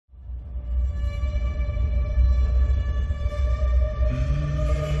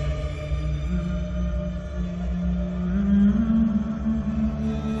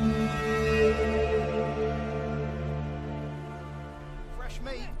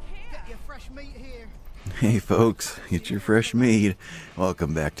Get your fresh meat here. Hey folks, get your fresh meat.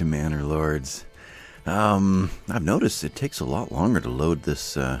 Welcome back to Manor Lords. I've noticed it takes a lot longer to load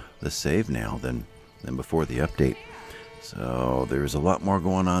this save now than before the update. So there's a lot more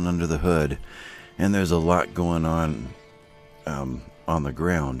going on under the hood, and there's a lot going on the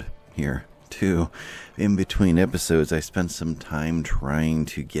ground here too. In between episodes, I spent some time trying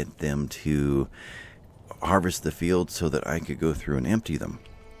to get them to harvest the fields so that I could go through and empty them.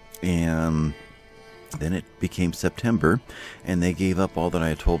 And then it became September, and they gave up all that I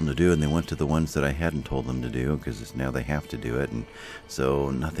had told them to do, and they went to the ones that I hadn't told them to do, because now they have to do it, and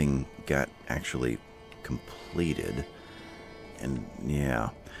so nothing got actually completed. And yeah,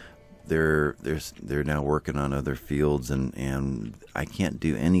 they're now working on other fields, and I can't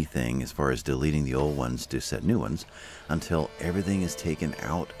do anything as far as deleting the old ones to set new ones until everything is taken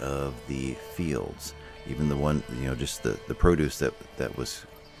out of the fields. Even the one, just the produce that was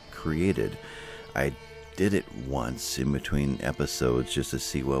created. I did it once in between episodes just to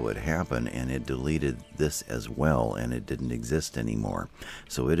see what would happen, and it deleted this as well, and it didn't exist anymore.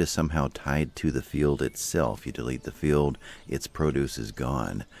 So it is somehow tied to the field itself. You delete the field, its produce is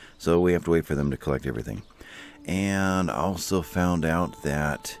gone. So we have to wait for them to collect everything. And I also found out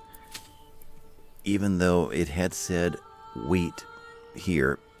that even though it had said wheat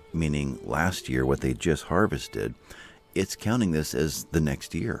here, meaning last year what they just harvested, it's counting this as the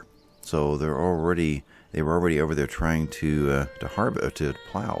next year. So they were already over there trying to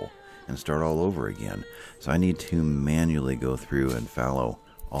plow and start all over again. So I need to manually go through and fallow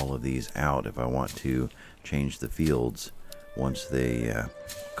all of these out if I want to change the fields once they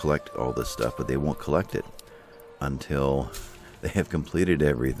collect all this stuff. But they won't collect it until they have completed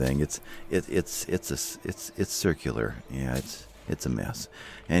everything. It's circular. Yeah, it's a mess.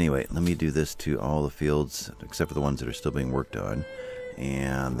 Anyway, let me do this to all the fields except for the ones that are still being worked on.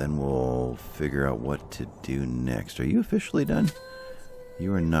 And then we'll figure out what to do next. Are you officially done?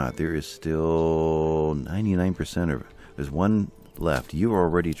 You are not. There is still 99% of... There's one left. You are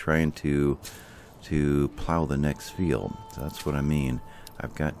already trying to plow the next field. So that's what I mean.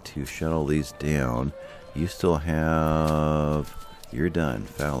 I've got to shut all these down. You still have... You're done.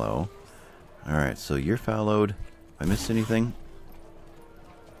 Fallow. Alright, so you're fallowed. I missed anything?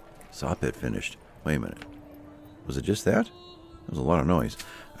 Saw pit finished. Wait a minute. Was it just that? There's a lot of noise.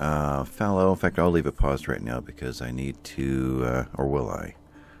 Fallow. In fact, I'll leave it paused right now because I need to, or will I?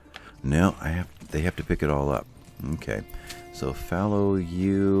 No, they have to pick it all up. Okay. So fallow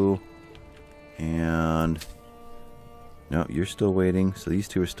you, and no, you're still waiting. So these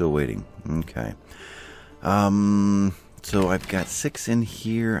two are still waiting. Okay. So I've got 6 in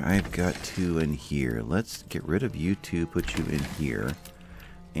here. I've got 2 in here. Let's get rid of you two. Put you in here.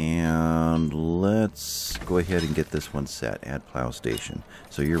 And let's go ahead and get this one set. Add plow station.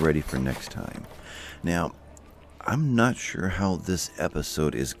 So you're ready for next time. Now, I'm not sure how this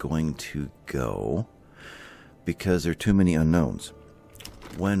episode is going to go because there are too many unknowns.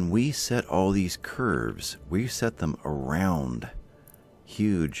 When we set all these curves, we set them around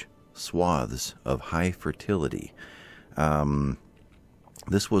huge swaths of high fertility.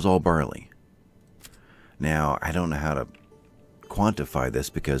 This was all barley. Now, I don't know how to quantify this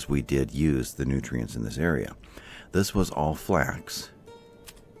because we did use the nutrients in this area. This was all flax,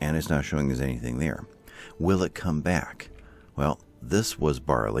 and it's not showing there's anything there. Will it come back? Well, this was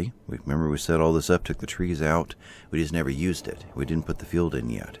barley. Remember we set all this up, took the trees out. We just never used it. We didn't put the field in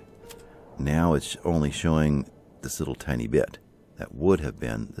yet. Now it's only showing this little tiny bit. That would have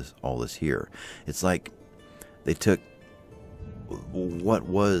been all this here. It's like they took what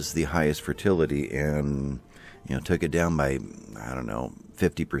was the highest fertility and took it down by, I don't know,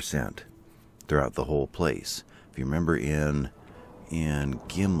 50% throughout the whole place. If you remember in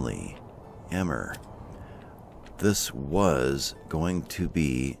Gimli, Emmer, this was going to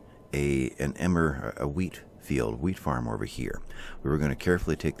be a wheat field, wheat farm over here. We were going to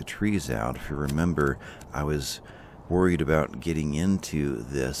carefully take the trees out. If you remember, I was worried about getting into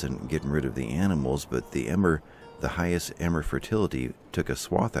this and getting rid of the animals, but the highest emmer fertility took a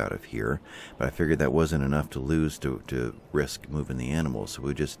swath out of here, but I figured that wasn't enough to lose to risk moving the animals, so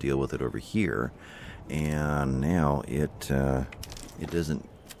we just deal with it over here. And now it doesn't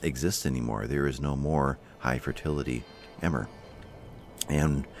exist anymore. There is no more high fertility emmer,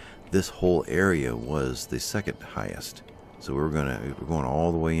 and this whole area was the second highest. So we're going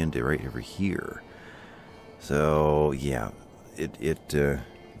all the way into right over here. So yeah, the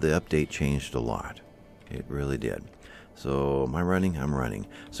update changed a lot. It really did. So am I running? I'm running.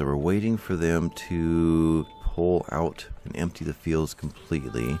 So we're waiting for them to pull out and empty the fields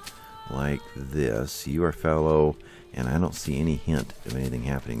completely. like this. You are fallow, and I don't see any hint of anything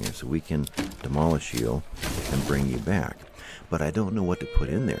happening there. So we can demolish you and bring you back. But I don't know what to put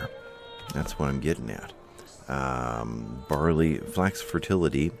in there. That's what I'm getting at. Barley, flax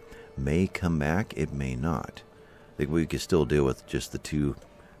fertility may come back. It may not. I think we could still deal with just the two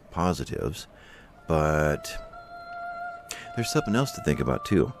positives. But there's something else to think about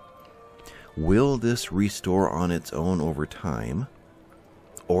too. Will this restore on its own over time?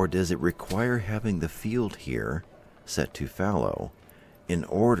 Or does it require having the field here set to fallow in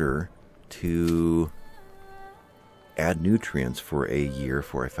order to add nutrients for a year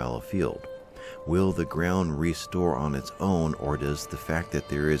for a fallow field? Will the ground restore on its own, or does the fact that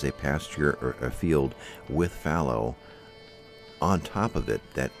there is a pasture or a field with fallow on top of it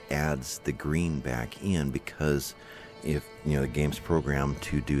that adds the green back in? Because if the game's programmed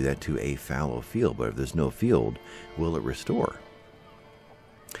to do that to a fallow field, but if there's no field, will it restore?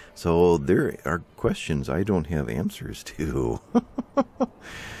 So there are questions I don't have answers to.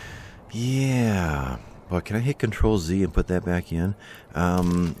 Yeah. Well, can I hit Control Z and put that back in?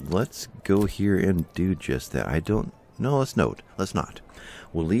 Let's go here and do just that. No, let's not.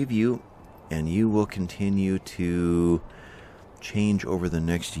 We'll leave you, and you will continue to change over the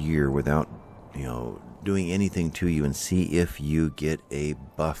next year without, doing anything to you, and see if you get a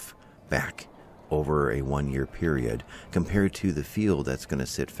buff back over a 1 year period compared to the field that's going to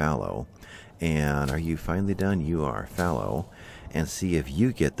sit fallow. And are you finally done? You are fallow. And see if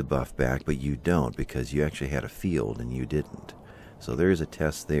you get the buff back, but you don't because you actually had a field and you didn't. So there's a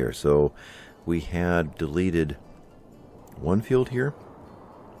test there. So we had deleted one field here,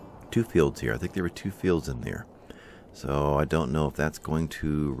 two fields here. I think there were two fields in there. So I don't know if that's going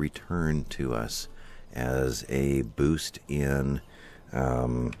to return to us as a boost in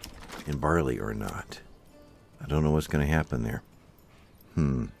barley or not. I don't know what's going to happen there.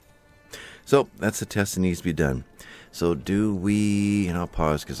 So that's a test that needs to be done. So do we, and I'll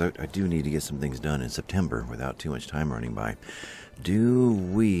pause because I do need to get some things done in September without too much time running by. Do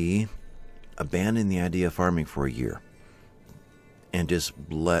we abandon the idea of farming for a year and just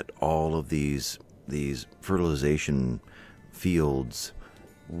let all of these fertilization fields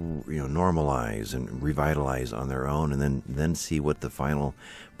normalize and revitalize on their own, and then see what the final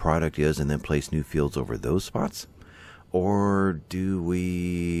product is, and then place new fields over those spots? Or do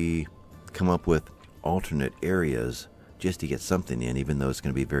we come up with alternate areas just to get something in, even though it's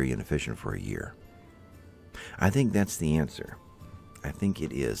going to be very inefficient for a year? I think that's the answer. I think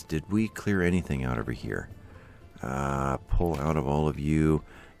it is. Did we clear anything out over here? Pull out of all of you.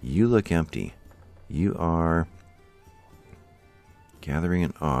 You look empty. You are gathering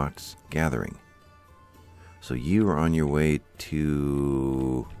an ox. Gathering. So you are on your way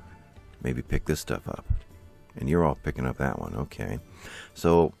to maybe pick this stuff up. And you're all picking up that one. Okay.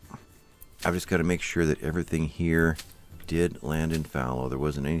 So I've just got to make sure that everything here did land in fallow. There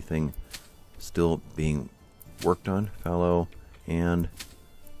wasn't anything still being worked on. Fallow and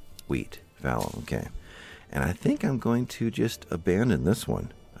wheat. Fallow. Okay. And I think I'm going to just abandon this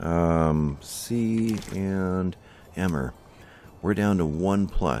one. C and Emmer. We're down to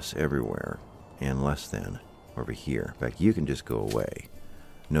 1+ everywhere and less than over here. In fact, you can just go away.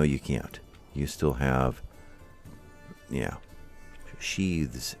 No, you can't. You still have,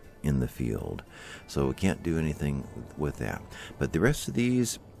 sheaths in the field. So we can't do anything with that. But the rest of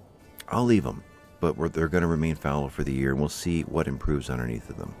these, I'll leave them. But they're going to remain fallow for the year, and we'll see what improves underneath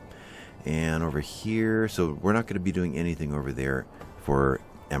of them. And over here, so we're not going to be doing anything over there for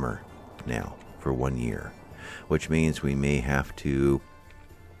Emmer now for 1 year. Which means we may have to,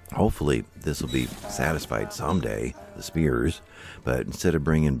 hopefully this will be satisfied someday, the spears. But instead of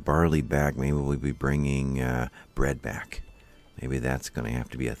bringing barley back, maybe we'll be bringing bread back. Maybe that's going to have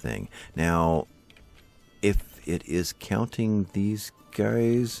to be a thing. Now, if it is counting these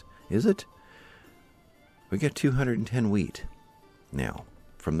guys, is it? We got 210 wheat now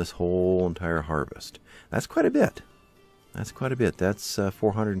from this whole entire harvest. That's quite a bit. That's quite a bit. That's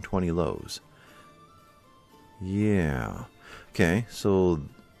 420 loaves. Yeah. Okay, so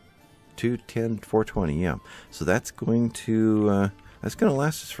 210, 420, yeah. So that's going to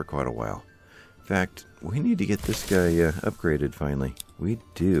last us for quite a while. In fact, we need to get this guy upgraded finally. We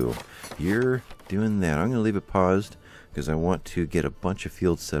do. You're doing that. I'm going to leave it paused because I want to get a bunch of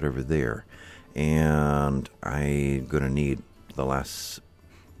fields set over there. And I'm going to need the last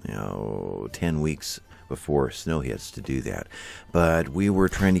 10 weeks before snow hits to do that. But we were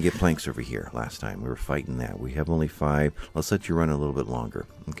trying to get planks over here last time. We were fighting that. We have only 5. Let's let you run a little bit longer.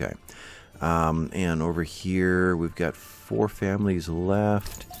 Okay. And over here, we've got 4 families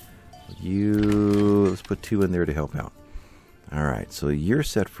left. Let's put 2 in there to help out. All right, so you're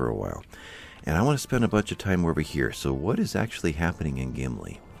set for a while. And I want to spend a bunch of time over here. So what is actually happening in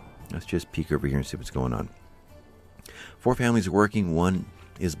Gimli? Let's just peek over here and see what's going on. 4 families are working, 1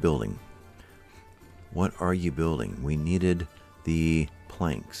 is building. What are you building? We needed the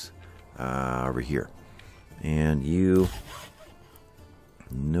planks over here. And you,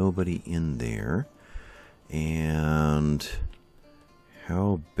 nobody in there. And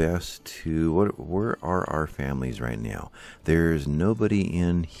how best to, where are our families right now? There's nobody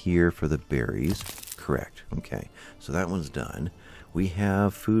in here for the berries. Correct. Okay, so that one's done. We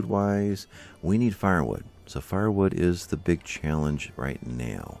have food-wise, we need firewood. So firewood is the big challenge right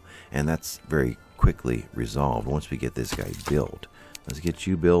now. And that's very quickly resolved once we get this guy built. Let's get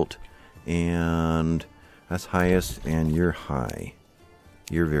you built. And that's highest, and you're high.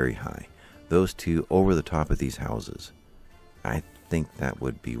 You're very high. Those 2 over the top of these houses. I think that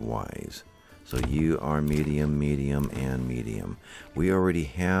would be wise. So you are medium, medium, and medium. We already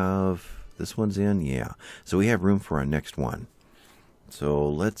have... This one's in? Yeah. So we have room for our next one. So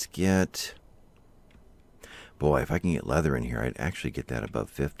let's get... Boy, if I can get leather in here, I'd actually get that above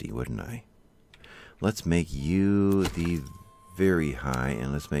 50, wouldn't I? Let's make you the very high,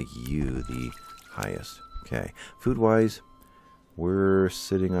 and let's make you the highest. Okay. Food-wise, we're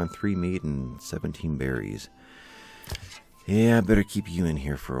sitting on 3 meat and 17 berries. Yeah, I better keep you in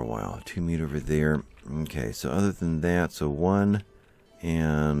here for a while. 2 meat over there. Okay, so other than that, so 1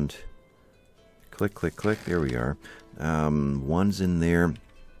 and click, click, click. There we are. 1's in there.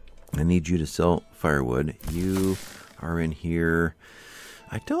 I need you to sell firewood. You are in here.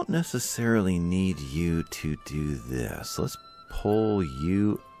 I don't necessarily need you to do this. Let's pull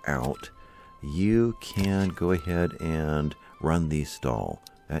you out. You can go ahead and run the stall.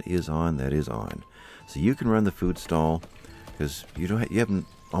 That is on. That is on. So you can run the food stall because you have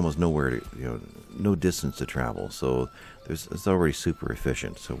almost nowhere to, no distance to travel. So it's already super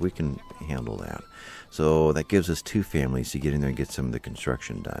efficient. So we can handle that. So that gives us 2 families to get in there and get some of the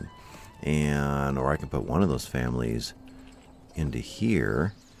construction done. Or I can put one of those families into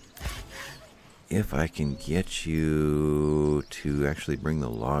here if I can get you to actually bring the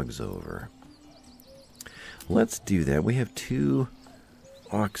logs over. Let's do that. We have 2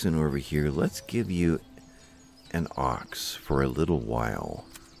 oxen over here. Let's give you an ox for a little while.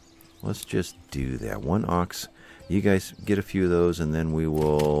 Let's just do that. 1 ox. You guys get a few of those, and then we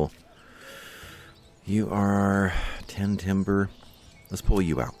will... You are 10 timber. Let's pull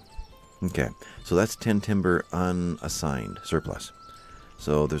you out. Okay, so that's 10 timber unassigned, surplus.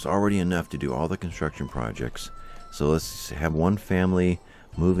 So there's already enough to do all the construction projects. So let's have 1 family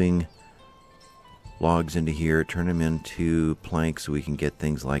moving logs into here, turn them into planks so we can get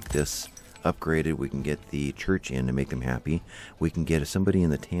things like this upgraded. We can get the church in to make them happy. We can get somebody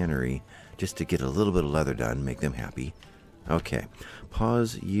in the tannery just to get a little bit of leather done, make them happy. Okay,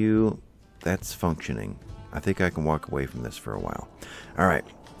 pause you. That's functioning. I think I can walk away from this for a while. All right.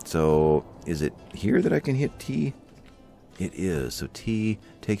 So, is it here that I can hit T? It is. So T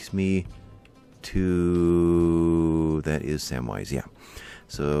takes me to... That is Samwise, yeah.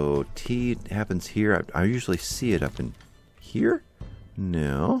 So T happens here. I usually see it up in here?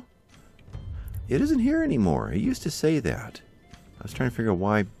 No. It isn't here anymore. It used to say that. I was trying to figure out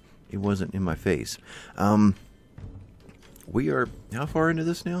why it wasn't in my face. We are... How far into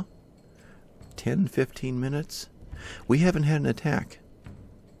this now? 10, 15 minutes? We haven't had an attack.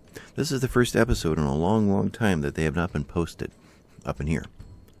 This is the first episode in a long, long time that they have not been posted up in here.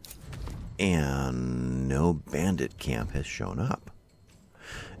 And no bandit camp has shown up.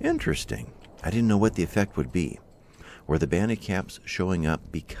 Interesting. I didn't know what the effect would be. Were the bandit camps showing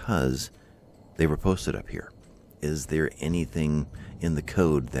up because they were posted up here? Is there anything in the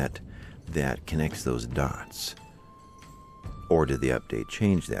code that connects those dots? Or did the update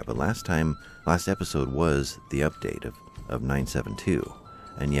change that? But last episode was the update of 972.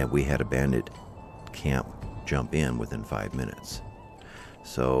 And yet we had a bandit camp jump in within 5 minutes.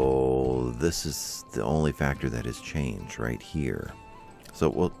 So this is the only factor that has changed right here. So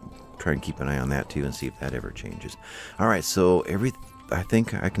we'll try and keep an eye on that too and see if that ever changes. All right, so I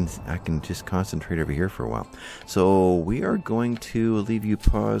think I can just concentrate over here for a while. So we are going to leave you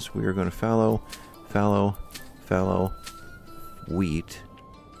pause. We are going to fallow, wheat.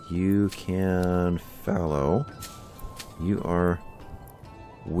 You can fallow. You are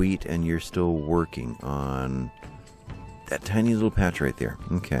wheat, and you're still working on that tiny little patch right there.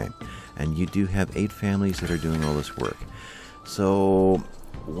 Okay. And you do have 8 families that are doing all this work. So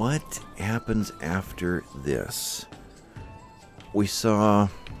what happens after this? We saw,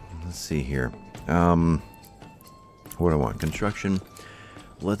 let's see here. What do I want? Construction.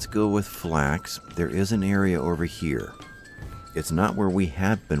 Let's go with flax. There is an area over here. It's not where we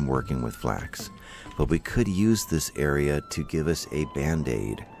have been working with flax, but we could use this area to give us a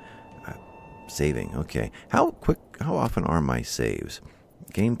band-aid. Saving, okay. How often are my saves?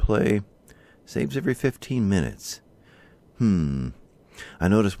 Gameplay saves every 15 minutes. I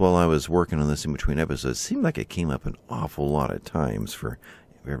noticed while I was working on this in between episodes, it seemed like it came up an awful lot of times for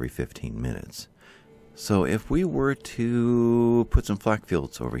every 15 minutes. So if we were to put some flax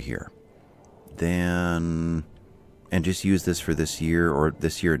fields over here, then, and just use this for this year or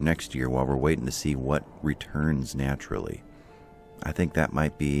this year next year while we're waiting to see what returns naturally. I think that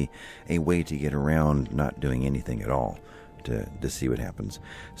might be a way to get around not doing anything at all to see what happens.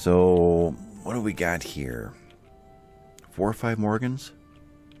 So what do we got here? 4 or 5 Morgans?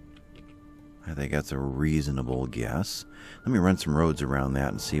 I think that's a reasonable guess. Let me run some roads around that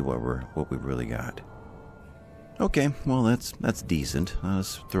and see what we've really got. Okay, well that's decent.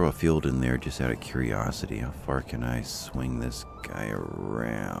 Let's throw a field in there just out of curiosity. How far can I swing this guy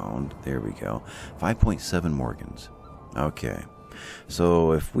around? There we go. 5.7 Morgans. Okay.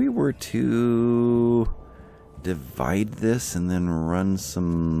 So if we were to divide this and then run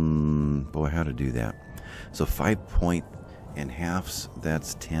some... Boy, how to do that. So 5 point and halves,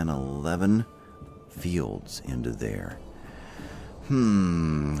 that's 10, 11 fields into there.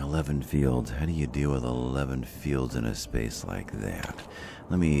 11 fields. How do you deal with 11 fields in a space like that?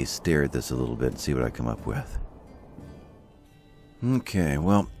 Let me stare at this a little bit and see what I come up with. Okay,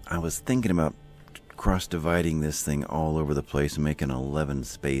 well, I was thinking about cross-dividing this thing all over the place and making 11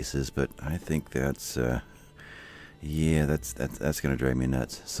 spaces, but I think that's, yeah, that's going to drive me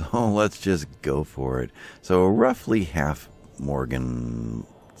nuts. So let's just go for it. So roughly half Morgan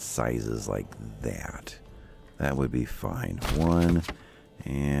sizes like that. That would be fine. 1,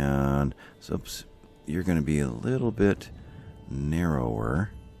 and so you're going to be a little bit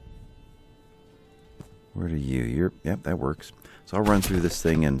narrower. Where do you? Yep, that works. So I'll run through this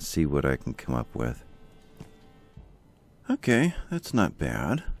thing and see what I can come up with. Okay, that's not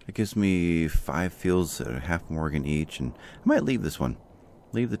bad. It gives me 5 fields at a half Morgan each, and I might leave this one.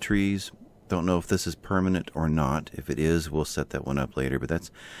 Leave the trees. Don't know if this is permanent or not. If it is, we'll set that one up later, but that's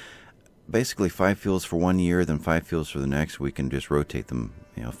basically 5 fields for 1 year, then 5 fields for the next. We can just rotate them,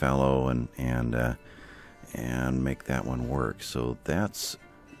 you know, fallow and make that one work. So that's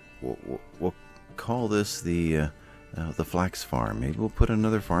we'll call this the flax farm. Maybe we'll put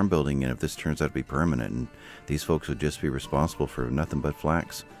another farm building in if this turns out to be permanent, and these folks would just be responsible for nothing but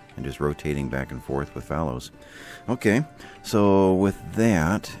flax and just rotating back and forth with fallows. Okay, so with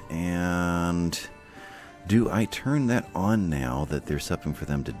that, and do I turn that on now that there's something for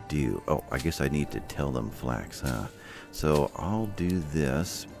them to do? Oh, I guess I need to tell them flax, huh? So I'll do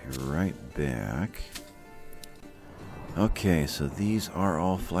this. Be right back. Okay, so these are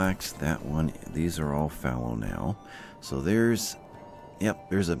all flax. That one, these are all fallow now. So there's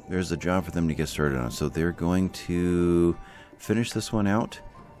a job for them to get started on. So they're going to finish this one out,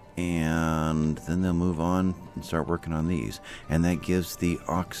 and then they'll move on and start working on these. And that gives the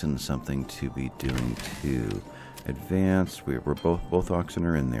oxen something to be doing too. Advanced, we're both oxen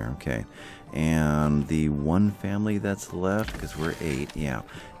are in there, okay. And the one family that's left, because we're 8, yeah,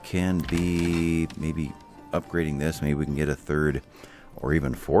 can be maybe upgrading this. Maybe we can get a 3rd or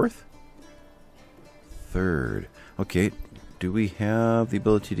even 4th? 3rd. Okay, do we have the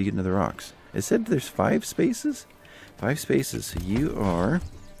ability to get another ox? It said there's 5 spaces? 5 spaces. So you are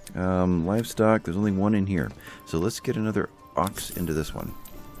livestock. There's only 1 in here. So let's get another ox into this one.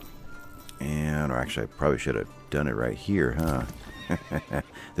 And, or actually, I probably should have done it right here, huh?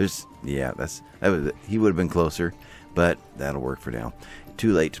 There's, yeah, he would have been closer, but that'll work for now.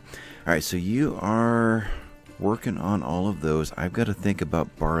 Too late. All right, so you are working on all of those. I've got to think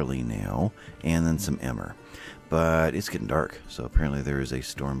about barley now, and then some emmer. But it's getting dark, so apparently there is a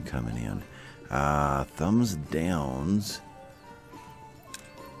storm coming in. Thumbs downs.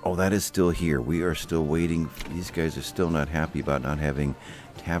 Oh, that is still here. We are still waiting. These guys are still not happy about not having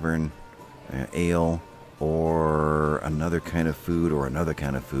tavern, ale, or another kind of food, or another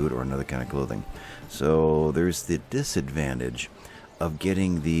kind of food, or another kind of clothing. So there's the disadvantage of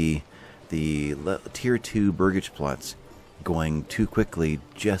getting the tier 2 burgage plots going too quickly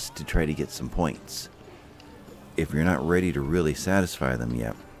just to try to get some points. If you're not ready to really satisfy them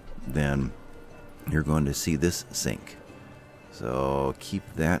yet, then you're going to see this sink. So keep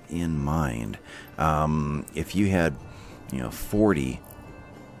that in mind. If you had, 40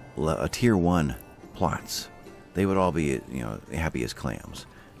 tier 1 plots, they would all be, happy as clams,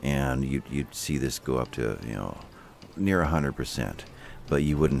 and you'd see this go up to, near 100%. But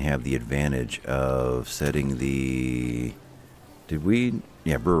you wouldn't have the advantage of setting the...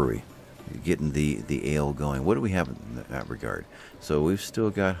 brewery. getting the ale going. What do we have in that regard? So we've still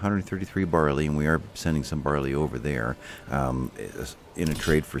got 133 barley, and we are sending some barley over there in a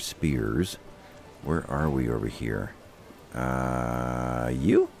trade for spears. Where are we over here?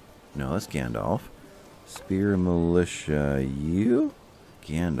 You? No, that's Gandalf. Spear militia, you?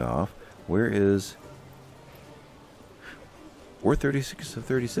 Gandalf. Where is... We're 36 of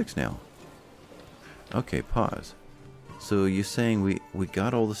 36 now. Okay, pause. So you're saying we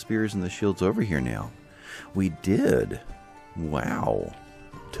got all the spears and the shields over here now? We did. Wow.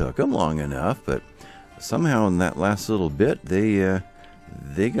 Took them long enough, but somehow in that last little bit, they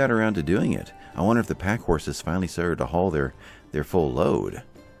got around to doing it. I wonder if the pack horses finally started to haul their full load.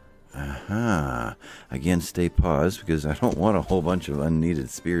 Aha. Again, stay paused because I don't want a whole bunch of unneeded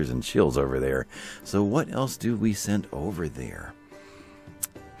spears and shields over there. So what else do we send over there?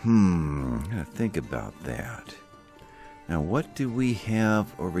 I gotta think about that. Now, what do we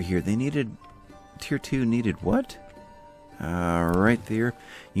have over here? They needed... Tier 2 needed what? Right there.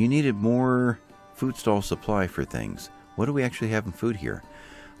 You needed more food stall supply for things. What do we actually have in food here?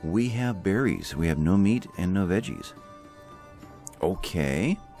 We have berries. We have no meat and no veggies.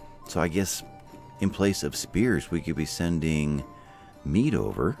 Okay. So I guess in place of spears, we could be sending meat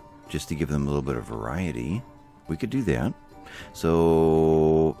over just to give them a little bit of variety. We could do that.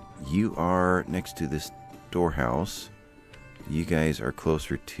 So you are next to this storehouse. You guys are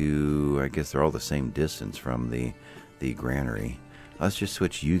closer to, I guess they're all the same distance from the granary. Let's just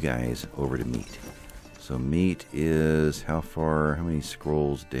switch you guys over to meat. So meat is how far, how many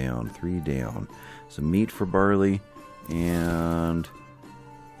scrolls down? 3 down. So meat for barley and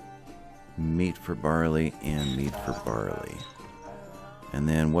meat for barley and meat for barley. And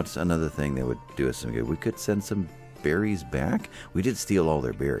then what's another thing that would do us some good? We could send some berries back. We did steal all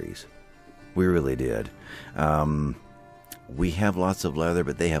their berries. We really did. We have lots of leather,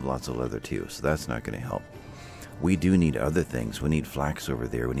 but they have lots of leather too, so that's not going to help. We do need other things. We need flax over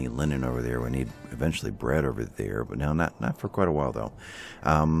there. We need linen over there. We need eventually bread over there, but now not for quite a while though.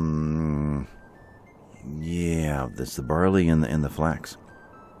 Yeah, that's the barley and the flax,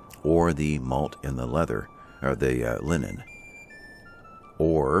 or the malt and the leather, or the linen,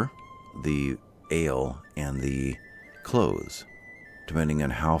 or the ale and the clothes, depending on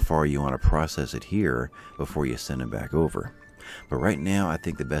how far you want to process it here before you send it back over. But right now, I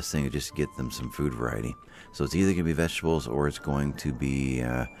think the best thing is just get them some food variety. So it's either going to be vegetables or it's going to be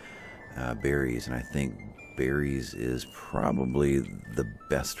berries. And I think berries is probably the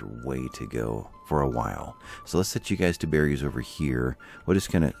best way to go for a while. So let's set you guys to berries over here. We'll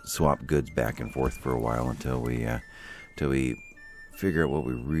just kind of swap goods back and forth for a while until we figure out what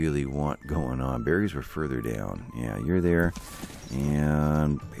we really want going on. Berries were further down. Yeah, you're there.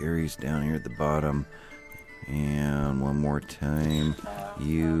 And berries down here at the bottom. And one more time,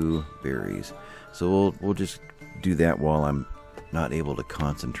 you berries. So we'll just do that while I'm not able to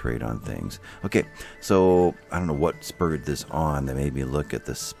concentrate on things. Okay, so I don't know what spurred this on that made me look at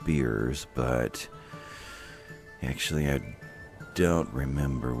the spears, but actually I don't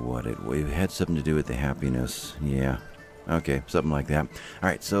remember what it had something to do with the happiness. Yeah, okay, something like that. All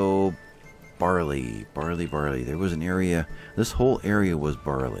right, so barley. There was an area, this whole area was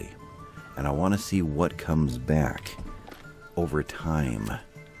barley. And I want to see what comes back over time.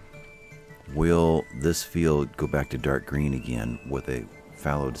 Will this field go back to dark green again with a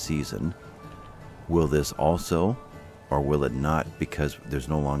fallowed season? Will this also, or will it not, because there's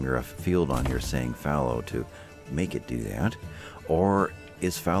no longer a field on here saying fallow to make it do that? Or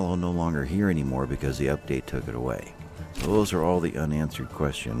is fallow no longer here anymore because the update took it away? So those are all the unanswered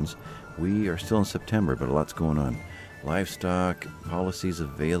questions. We are still in September, but a lot's going on. Livestock, policies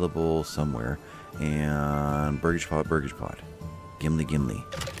available somewhere, and burgage pot, Gimli,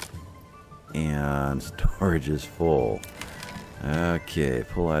 and storage is full. Okay,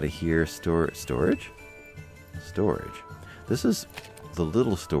 pull out of here. Storage. This is the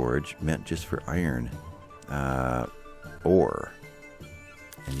little storage meant just for iron ore,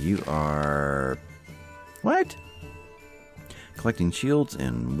 and you are what? Collecting shields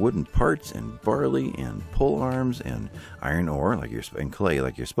and wooden parts and barley and pole arms and iron ore and clay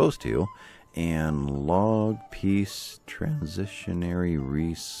like you're supposed to, and log piece transitionary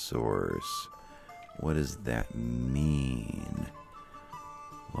resource. What does that mean?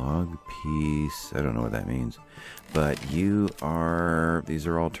 Log piece, I don't know what that means. But these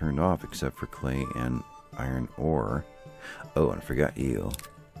are all turned off except for clay and iron ore. Oh, and I forgot you.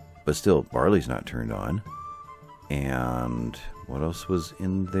 But still, barley's not turned on. And what else was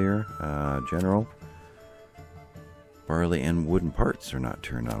in there? General. Barley and wooden parts are not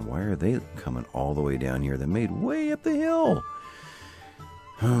turned on. Why are they coming all the way down here? They're made way up the hill.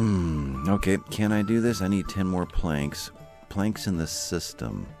 Okay, can I do this? I need 10 more planks. Planks in the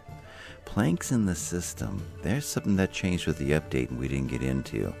system. Planks in the system. There's something that changed with the update and we didn't get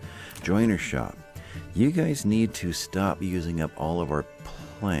into. Joiner shop. You guys need to stop using up all of our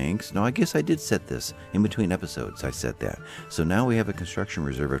planks. No, I guess I did set this. In between episodes, I set that. So now we have a construction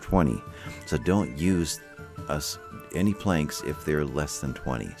reserve of 20. So don't use any planks if they're less than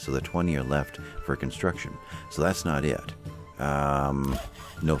 20. So the 20 are left for construction. So that's not it.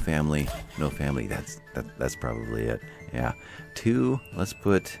 No family. That's probably it. Yeah. 2, let's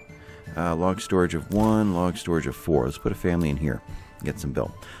put log storage of 1, log storage of 4. Let's put a family in here. Get some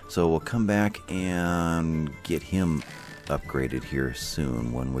built. So we'll come back and get him upgraded here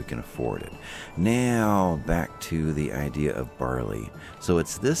soon when we can afford it. Now back to the idea of barley. So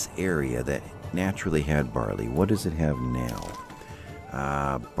it's this area that naturally had barley. What does it have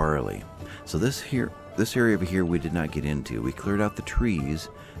now? Barley. So this area over here we did not get into. We cleared out the trees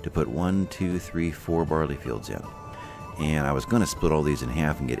to put 1, 2, 3, 4 barley fields in. And I was going to split all these in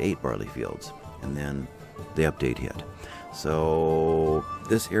half and get 8 barley fields. And then the update hit. So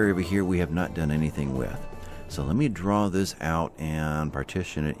this area over here we have not done anything with. So let me draw this out and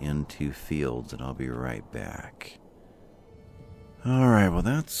partition it into fields, and I'll be right back. Alright, well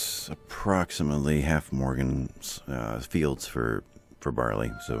that's approximately half Morgan's fields for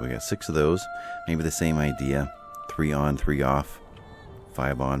barley. So we got 6 of those. Maybe the same idea. 3 on, 3 off.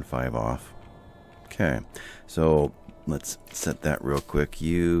 5 on, 5 off. Okay, so let's set that real quick.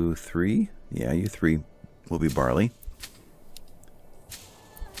 You 3? Yeah, you 3 will be barley.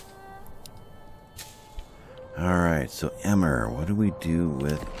 Alright, so Emmer. What do we do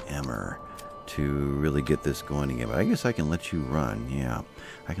with Emmer to really get this going again? But I guess I can let you run. Yeah,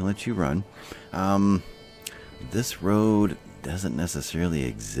 I can let you run. This road doesn't necessarily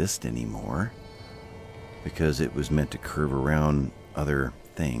exist anymore because it was meant to curve around other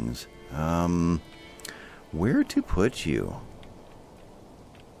things. Where to put you?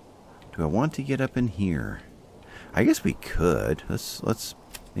 Do I want to get up in here? I guess we could. Let's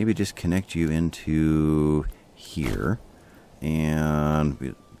maybe just connect you into here. And it'd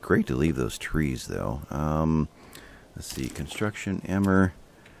be great to leave those trees though. Let's see, construction, Emmer.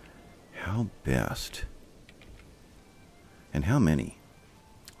 How best? And how many?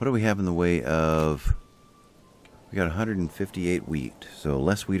 What do we have in the way of... We got 158 wheat, so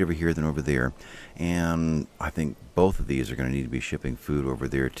less wheat over here than over there. And I think both of these are going to need to be shipping food over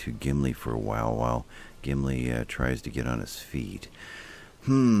there to Gimli for a while Gimli tries to get on his feet.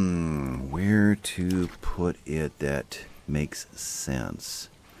 Where to put it that makes sense?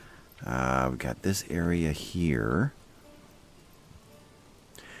 We've got this area here.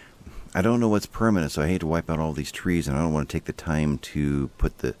 I don't know what's permanent, so I hate to wipe out all these trees, and I don't want to take the time to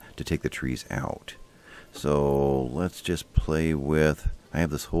take the trees out. So let's just play with, I have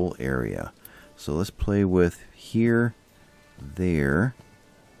this whole area. So let's play with here, there.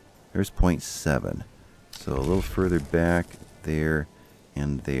 There's 0.7. So a little further back, there,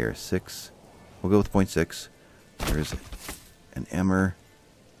 and there. 6. We'll go with 0.6. There's an Emmer.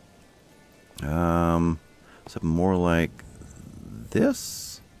 Something more like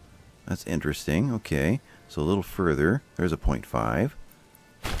this. That's interesting. Okay. So a little further. There's a 0.5.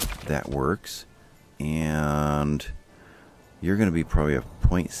 That works. And you're going to be probably a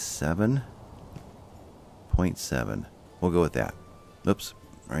 0.7. 0.7. We'll go with that. Oops.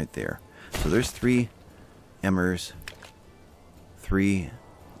 Right there. So there's 3 Emmers, 3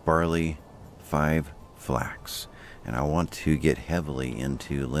 barley, 5 flax. And I want to get heavily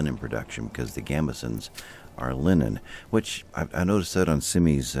into linen production because the Gambesons are linen, which I noticed that on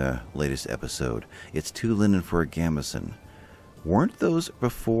Simi's latest episode. It's 2 linen for a Gambeson. Weren't those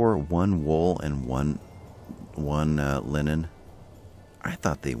before 1 wool and one linen? I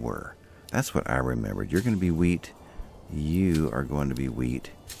thought they were. That's what I remembered. You're going to be wheat. You are going to be wheat.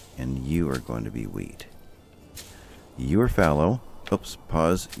 And you are going to be wheat. You are fallow. Oops,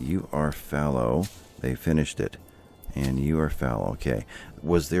 pause. You are fallow. They finished it. And you are fallow. Okay.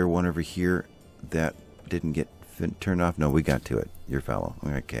 Was there one over here that didn't get turned off? No, we got to it. You're fallow.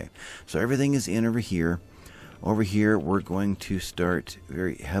 Okay. So everything is in over here. Over here, we're going to start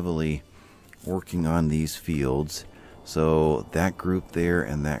very heavily working on these fields. So that group there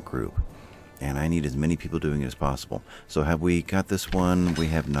and that group. And I need as many people doing it as possible. So have we got this one? We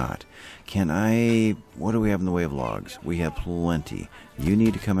have not. What do we have in the way of logs? We have plenty. You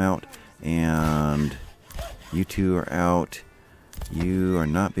need to come out, and you 2 are out. You are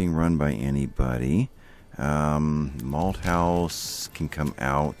not being run by anybody. Malt house can come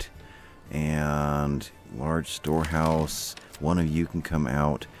out, and large storehouse, one of you can come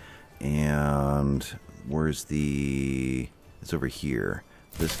out. And where's it's over here.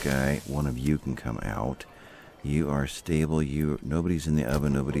 this guy, one of you can come out. You are stable. Nobody's in the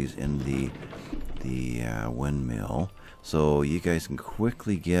oven. Nobody's in the windmill. So you guys can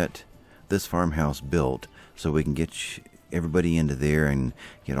quickly get this farmhouse built, so we can get everybody into there and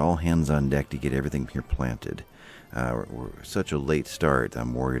get all hands on deck to get everything here planted. We're such a late start.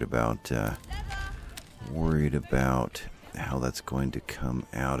 I'm worried about how that's going to come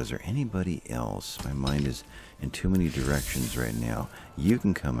out. Is there anybody else? My mind is in too many directions right now. You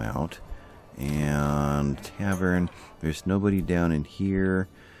can come out. And tavern, there's nobody down in here.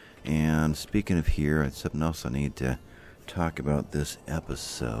 And speaking of here, it's something else I need to talk about this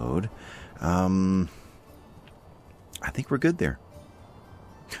episode. I think we're good there.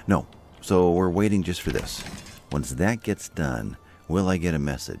 No, so we're waiting just for this. Once that gets done, will I get a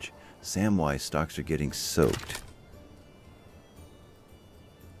message? Samwise stocks are getting soaked.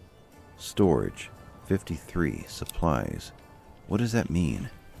 Storage, 53. Supplies. What does that mean?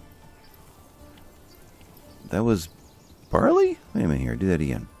 That was barley? Wait a minute here. Do that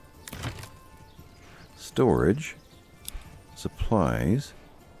again. Storage. Supplies.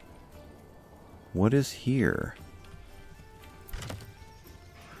 What is here?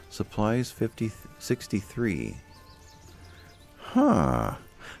 Supplies 63. Huh.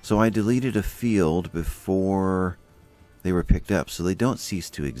 So I deleted a field before they were picked up, so they don't cease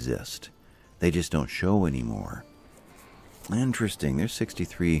to exist. They just don't show anymore. Interesting. There's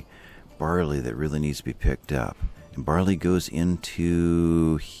 63 barley that really needs to be picked up. And barley goes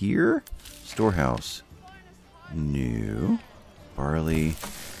into here? Storehouse. New. Barley.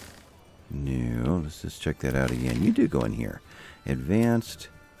 New. Let's just check that out again. You do go in here. Advanced.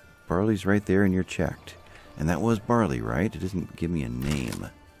 Barley's right there and you're checked. And that was barley, right? It doesn't give me a name.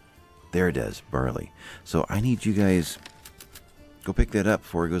 There it is. Barley. So I need you guys go pick that up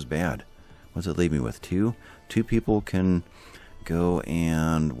before it goes bad. What's it leave me with? Two? Two people can go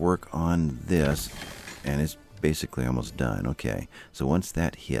and work on this, and it's basically almost done. Okay, so once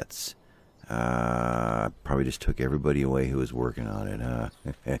that hits, probably just took everybody away who was working on it, huh?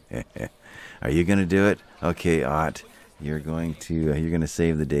 Are you gonna do it? Okay, Ott, you're gonna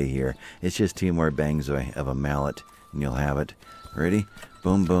save the day here. It's just 2 more bangs of a mallet, and you'll have it. Ready?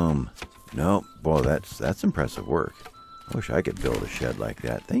 Boom, boom. No, boy, that's impressive work. I wish I could build a shed like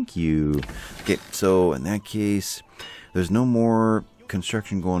that. Thank you. Okay, so in that case, there's no more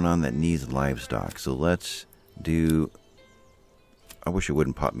construction going on that needs livestock. So let's do... I wish it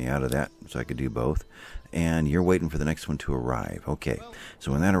wouldn't pop me out of that so I could do both. And you're waiting for the next one to arrive. Okay,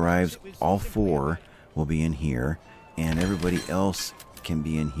 so when that arrives, all 4 will be in here. And everybody else can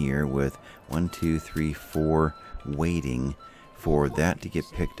be in here with 1, 2, 3, 4 waiting for that to get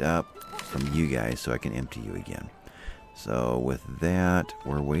picked up from you guys so I can empty you again. So with that,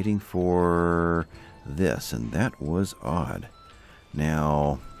 we're waiting for this, and that was odd.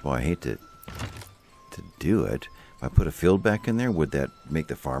 Now, well, I hate to do it. If I put a field back in there, would that make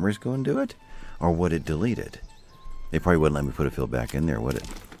the farmers go and do it? Or would it delete it? They probably wouldn't let me put a field back in there, would it?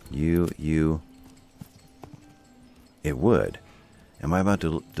 It would. Am I about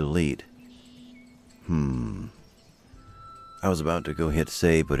to delete? I was about to go hit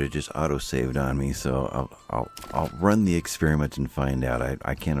save, but it just auto-saved on me, so I'll run the experiment and find out.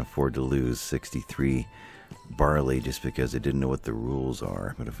 I can't afford to lose 63 barley just because I didn't know what the rules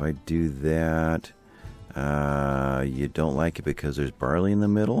are. But if I do that, you don't like it because there's barley in the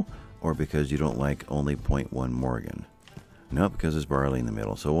middle, or because you don't like only 0.1 Morgan? No, because there's barley in the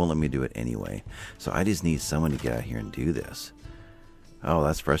middle, so it won't let me do it anyway. So I just need someone to get out here and do this. Oh,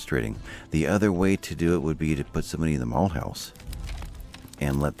 that's frustrating. The other way to do it would be to put somebody in the malt house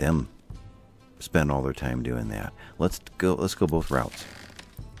and let them spend all their time doing that. Let's go both routes.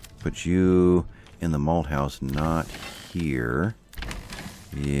 Put you in the malt house, not here.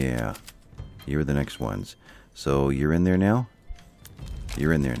 Yeah. You're the next ones. So you're in there now?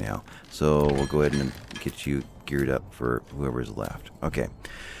 You're in there now. So we'll go ahead and get you geared up for whoever's left. Okay.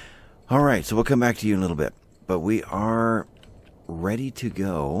 All right, so we'll come back to you in a little bit. But we are ready to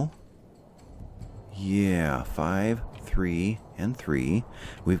go. Yeah, 5, 3, and 3.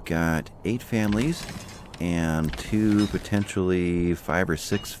 We've got 8 families and 2, potentially 5 or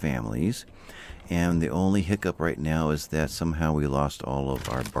 6 families. And the only hiccup right now is that somehow we lost all of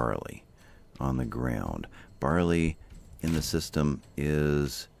our barley on the ground. Barley in the system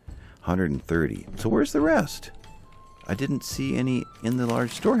is 130. So where's the rest? I didn't see any in the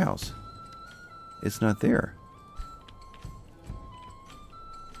large storehouse. It's not there.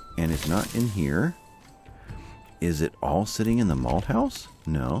 And it's not in here. Is it all sitting in the malt house?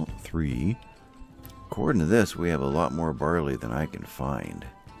 No. 3. According to this, we have a lot more barley than I can find.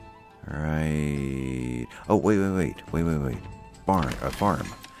 Alright. Oh, wait. farm.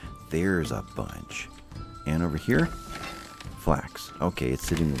 There's a bunch. And over here, flax. Okay, it's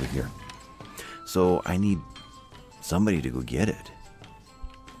sitting over here. So I need somebody to go get it.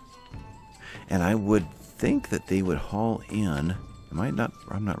 And I would think that they would haul in. I'm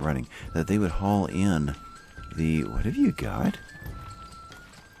not running. That they would haul in the. What have you got?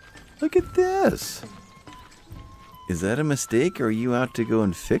 Look at this. Is that a mistake, or are you out to go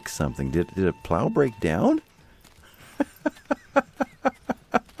and fix something? Did a plow break down?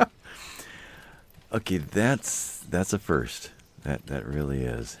 Okay, that's a first. That really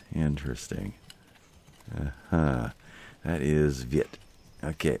is interesting. That is Vit.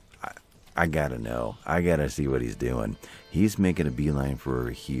 Okay, I gotta know. I gotta see what he's doing. He's making a beeline for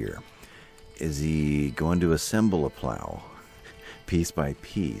over here. Is he going to assemble a plow piece by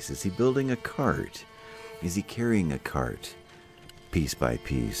piece? Is he building a cart? Is he carrying a cart piece by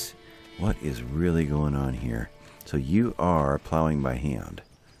piece? What is really going on here? So you are plowing by hand.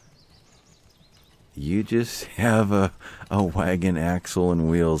 You just have a wagon axle and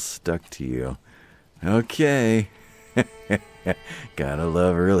wheels stuck to you. Okay. Gotta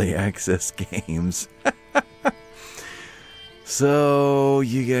love early access games. So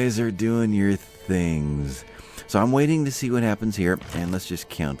you guys are doing your things. So I'm waiting to see what happens here, and let's just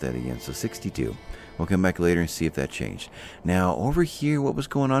count that again. So 62. We'll come back later and see if that changed. Now over here, what was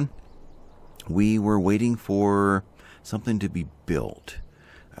going on? We were waiting for something to be built.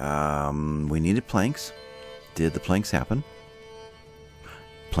 We needed planks. Did the planks happen?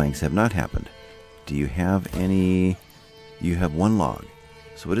 Planks have not happened. Do you have any? You have one log.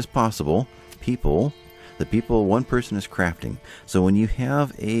 So it is possible. One person is crafting. So when you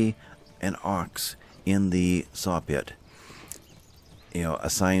have an ox in the saw pit,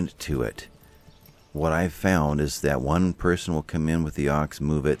 assigned to it, what I've found is that one person will come in with the ox,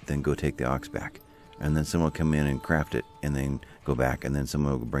 move it, then go take the ox back. And then someone will come in and craft it, and then go back, and then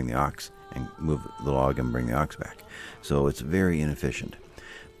someone will bring the ox and move the log and bring the ox back. So it's very inefficient.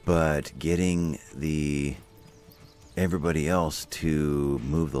 But getting everybody else to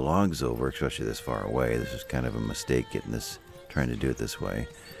move the logs over, especially this far away, this is kind of a mistake trying to do it this way.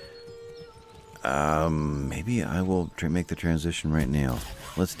 Maybe I will make the transition right now.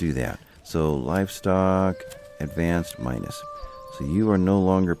 Let's do that. So livestock, advanced, minus. So you are no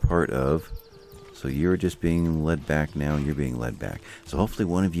longer part of. So you're just being led back now. You're being led back. So hopefully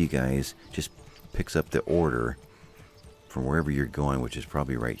one of you guys just picks up the order from wherever you're going, which is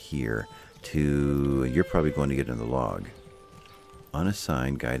probably right here, to you're probably going to get in the log.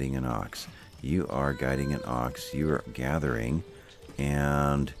 Unassigned, guiding an ox. You are guiding an ox. You are gathering,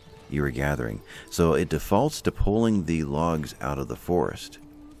 and you are gathering. So it defaults to pulling the logs out of the forest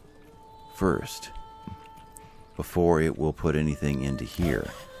first before it will put anything into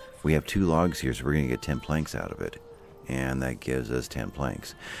here. We have 2 logs here, so we're going to get 10 planks out of it. And that gives us 10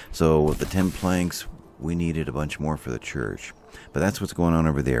 planks. So with the 10 planks, we needed a bunch more for the church. But that's what's going on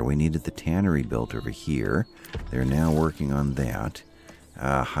over there. We needed the tannery built over here. They're now working on that.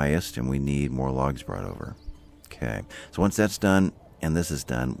 Highest, and we need more logs brought over. Okay. So once that's done, and this is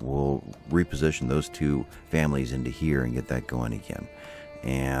done, we'll reposition those 2 families into here and get that going again.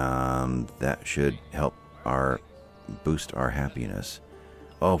 And that should help boost our happiness.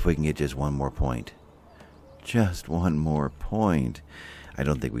 Oh, if we can get just one more point. Just one more point. I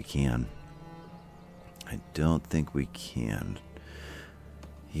don't think we can. I don't think we can.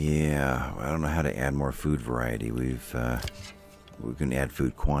 Yeah, I don't know how to add more food variety. We can add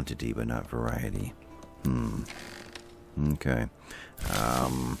food quantity, but not variety. Okay.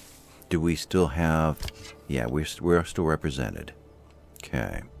 Do we still have? Yeah, we're still represented.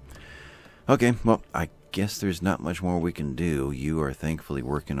 Okay. Okay. Well, I guess there's not much more we can do. You are thankfully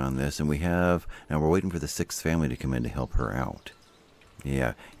working on this, and now we're waiting for the 6th family to come in to help her out.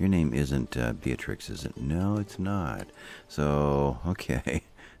 Yeah, your name isn't Beatrix, is it? No, it's not. So, okay.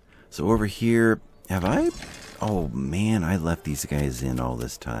 So over here, oh man, I left these guys in all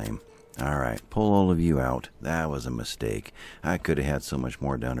this time. Alright, pull all of you out. That was a mistake. I could have had so much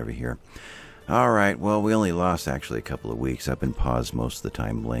more down over here. Alright, well, we only lost actually a couple of weeks. I've been paused most of the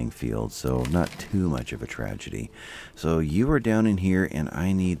time laying field, so not too much of a tragedy. So you are down in here, and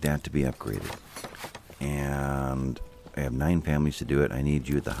I need that to be upgraded. And I have 9 families to do it. I need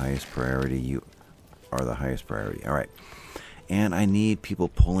you at the highest priority. You are the highest priority. Alright. And I need people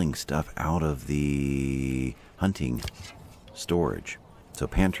pulling stuff out of the hunting storage. So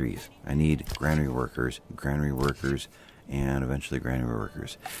pantries. I need granary workers, and eventually granary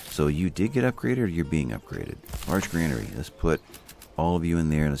workers. So you did get upgraded, or you're being upgraded? Large granary. Let's put all of you in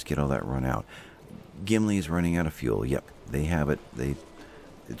there. Let's get all that run out. Gimli is running out of fuel. Yep, they have it.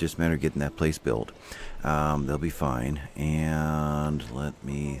 It's just a matter of getting that place built. They'll be fine. And let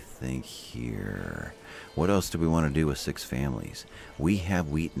me think here. What else do we want to do with 6 families? We have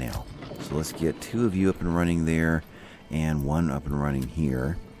wheat now. So let's get 2 of you up and running there and 1 up and running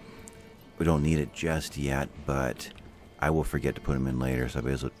here. We don't need it just yet, but I will forget to put them in later, so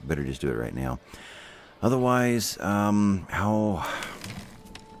I better just do it right now. Otherwise, how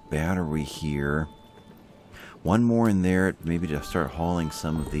bad are we here? 1 more in there, maybe to start hauling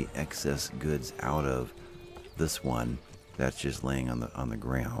some of the excess goods out of this one that's just laying on the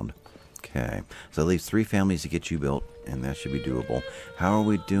ground. Okay, so that leaves 3 families to get you built, and that should be doable. How are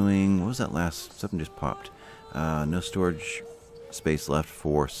we doing? What was that last? Something just popped. No storage space left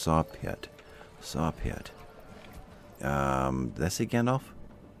for saw pit. Saw pit. Did that say Gandalf?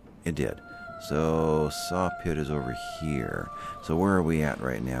 It did. So saw pit is over here. So where are we at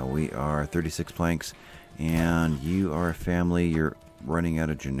right now? We are 36 planks, and you are a family. You're running out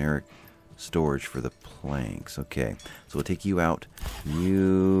of generic storage for the planks. Okay, so we'll take you out.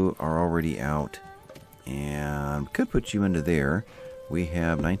 You are already out, and could put you into there. We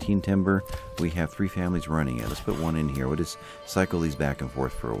have 19 timber. We have 3 families running it. Let's put 1 in here. We'll just cycle these back and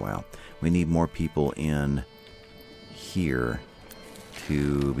forth for a while. We need more people in here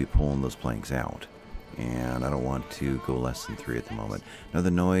to be pulling those planks out, and I don't want to go less than 3 at the moment. Another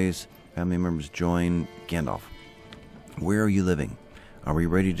noise. Family members join. Gandalf, where are you living? Are we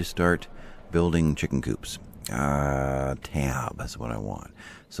ready to start building chicken coops? Tab is what I want.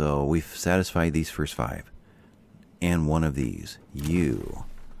 So we've satisfied these first 5, and 1 of these. You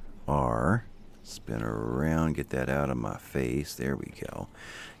are, spin around, get that out of my face. There we go.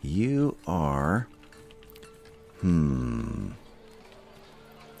 You are,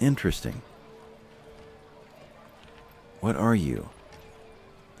 interesting. What are you?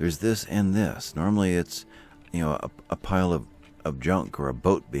 There's this and this. Normally it's, a pile of junk or a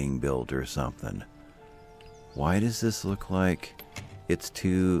boat being built or something. Why does this look like it's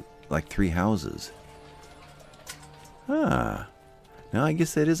 3 houses? No, I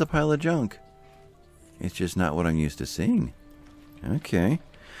guess that is a pile of junk. It's just not what I'm used to seeing. Okay.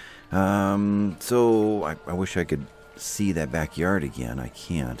 So I wish I could see that backyard again. I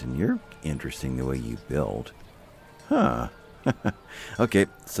can't, and you're interesting the way you build. Okay,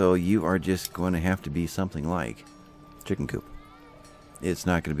 so you are just going to have to be something like chicken coop. It's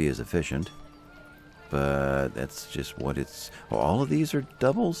not going to be as efficient, but that's just what it's... Oh, all of these are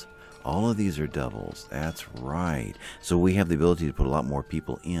doubles? All of these are doubles. That's right. So we have the ability to put a lot more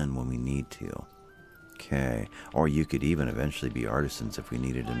people in when we need to. Okay. Or you could even eventually be artisans if we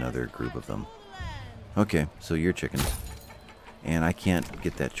needed another group of them. Okay, so you're chickens. And I can't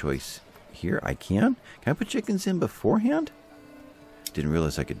get that choice here. I can? Can I put chickens in beforehand? Didn't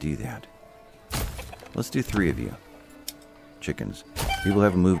realize I could do that. Let's do 3 of you. Chickens. People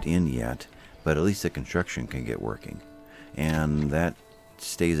haven't moved in yet, but at least the construction can get working. And that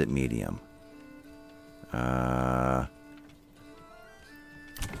stays at medium. I'm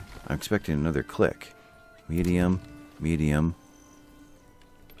expecting another click. Medium, medium.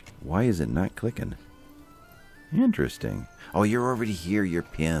 Why is it not clicking? Interesting. Oh, you're already here. You're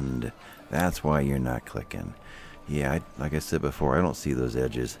pinned. That's why you're not clicking. Yeah, like I said before, I don't see those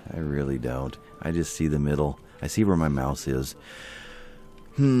edges. I really don't. I just see the middle. I see where my mouse is.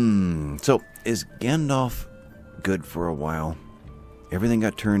 So, is Gandalf good for a while? Everything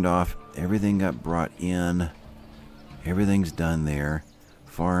got turned off. Everything got brought in. Everything's done there.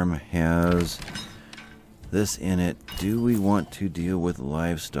 Farm has this in it. Do we want to deal with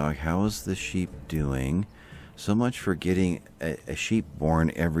livestock? How is the sheep doing? So much for getting a sheep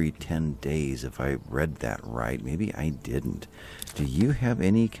born every 10 days, if I read that right. Maybe I didn't. Do you have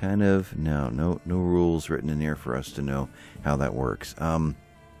any kind of... No rules written in there for us to know how that works.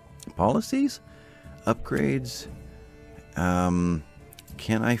 Policies? Upgrades? Can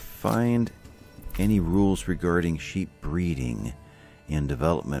I find any rules regarding sheep breeding in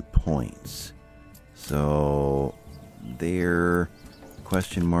development points? So, there...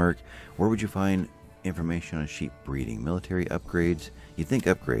 Question mark. Where would you find information on sheep breeding? Military upgrades? You'd think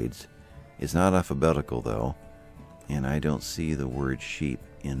upgrades. It's not alphabetical though, and I don't see the word sheep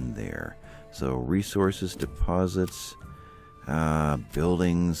in there. So resources, deposits,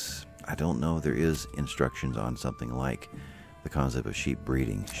 buildings. I don't know if there is instructions on something like the concept of sheep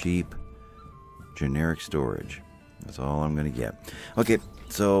breeding. Sheep, generic storage. That's all I'm going to get. Okay,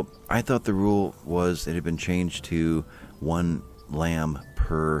 so I thought the rule was it had been changed to 1 lamb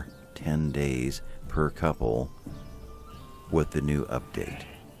per 10 days per couple with the new update,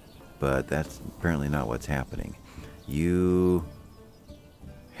 but that's apparently not what's happening. You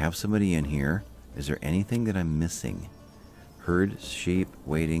have somebody in here. Is there anything that I'm missing Herds sheep,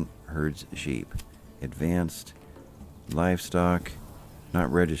 waiting, herds sheep. Advanced, livestock,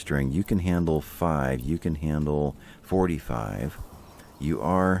 not registering. You can handle 5. You can handle 45. You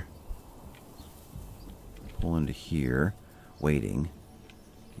are pulling to here, waiting.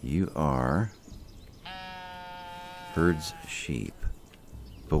 You are herds sheep.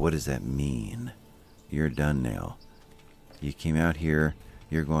 But what does that mean? You're done now. You came out here,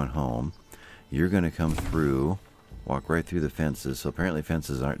 you're going home. You're going to come through, walk right through the fences. So apparently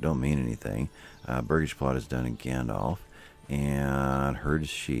fences don't mean anything. Burgage plot is done in Gandalf. And herds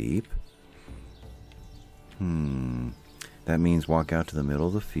sheep. That means walk out to the middle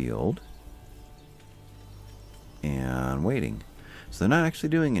of the field. And waiting. So they're not actually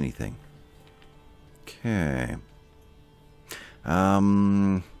doing anything. Okay.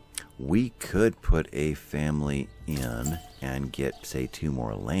 We could put a family in and get, say, 2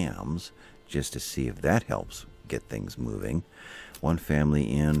 more lambs, just to see if that helps get things moving. 1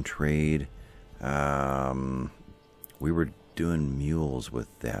 family in, trade. We were doing mules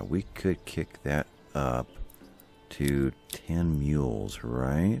with that. We could kick that up to 10 mules,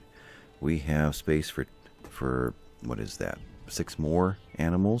 right? We have space for what is that? 6 more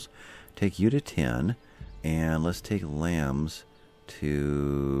animals. Take you to 10, and let's take lambs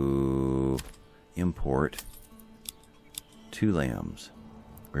to import 2 lambs.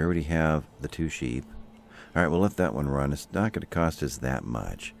 We already have the 2 sheep. All right, we'll let that one run. It's not going to cost us that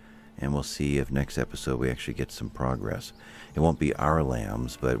much, and we'll see if next episode we actually get some progress. It won't be our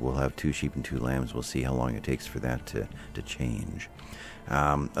lambs, but we'll have 2 sheep and 2 lambs. We'll see how long it takes for that to change.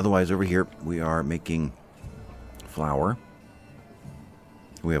 Otherwise, over here we are making flour.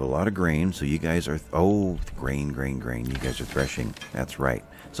 We have a lot of grain, so you guys are... Oh, grain. You guys are threshing. That's right.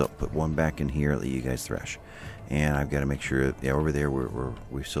 So put 1 back in here, let you guys thresh. And I've got to make sure... Yeah, over there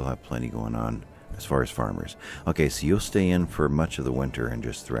we still have plenty going on as far as farmers. Okay, so you'll stay in for much of the winter and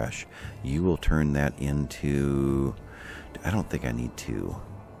just thresh. You will turn that into... I don't think I need 2.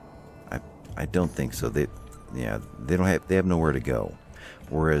 I don't think so. They have nowhere to go.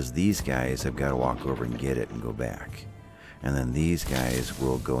 Whereas these guys have got to walk over and get it and go back. And then these guys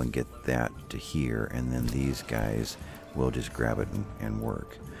will go and get that to here, and then these guys will just grab it and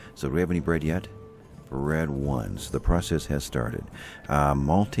work. So do we have any bread yet? Bread 1. So the process has started.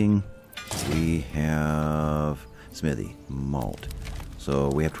 Malting, we have smithy, malt. So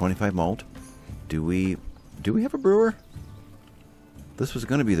we have 25 malt. Do we have a brewer? This was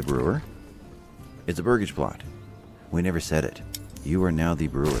going to be the brewer. It's a burgage plot. We never said it. You are now the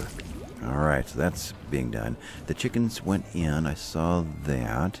brewer. Alright, so that's being done. The chickens went in. I saw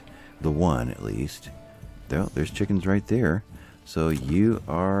that. The 1, at least. There's chickens right there. So you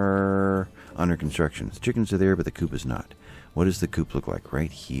are under construction. The chickens are there, but the coop is not. What does the coop look like?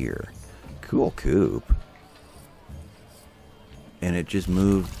 Right here. Cool coop. And it just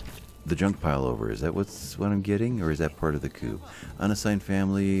moved the junk pile over. Is that what I'm getting? Or is that part of the coop? Unassigned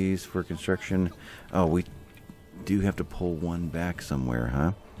families for construction. Oh, we do have to pull 1 back somewhere,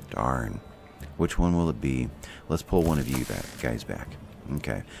 huh? Darn. Which one will it be? Let's pull one of you guys back.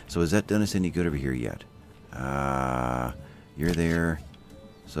 Okay. So has that done us any good over here yet? You're there.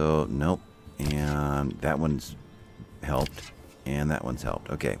 So, nope. And that one's helped. And that one's helped.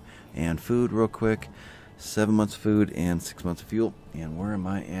 Okay. And food real quick. 7 months food and 6 months of fuel. And where am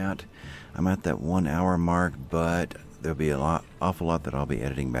I at? I'm at that 1 hour mark, but there'll be awful lot that I'll be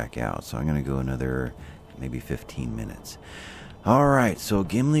editing back out. So I'm going to go another maybe 15 minutes. Alright, so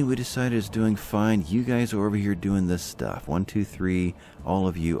Gimli, we decided, is doing fine. You guys are over here doing this stuff. 1, 2, 3, all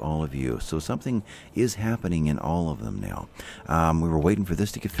of you. So something is happening in all of them now. We were waiting for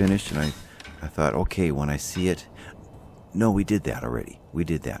this to get finished, and I thought, okay, when I see it... No, we did that already. We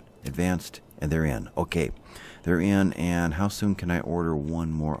did that. Advanced, and they're in. Okay, they're in, and how soon can I order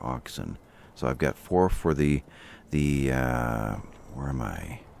 1 more oxen? So I've got 4 for the where am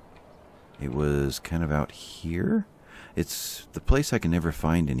I? It was kind of out here. It's the place I can never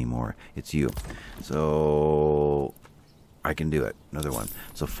find anymore. It's you. So I can do it. Another one.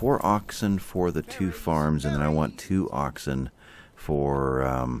 So 4 oxen for the 2 farms, and then I want 2 oxen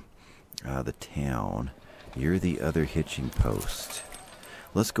for the town. You're the other hitching post.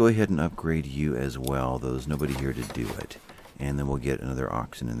 Let's go ahead and upgrade you as well, though there's nobody here to do it. And then we'll get another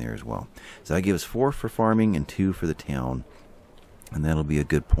oxen in there as well. So that gives 4 for farming and 2 for the town. And that'll be a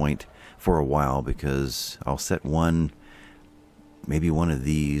good point for a while, because I'll set maybe one of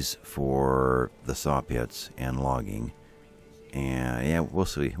these for the saw pits and logging. And yeah, we'll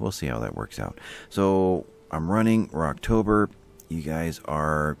see how that works out. So I'm running. We're October. You guys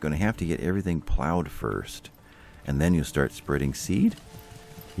are going to have to get everything plowed first, and then you'll start spreading seed.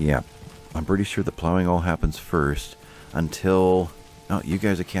 Yeah, I'm pretty sure the plowing all happens first. until... Oh, you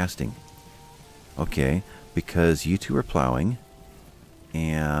guys are casting. Okay, because you two are plowing,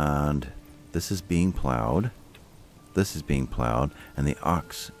 and this is being plowed. This is being plowed, and the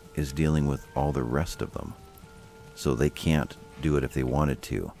ox is dealing with all the rest of them. So they can't do it if they wanted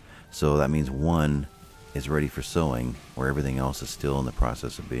to. So that means one is ready for sowing, where everything else is still in the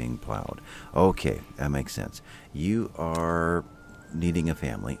process of being plowed. Okay, that makes sense. You are needing a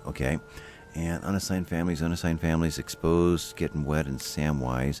family, okay? And unassigned families, exposed, getting wet, and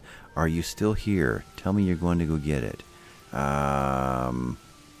Samwise. Are you still here? Tell me you're going to go get it.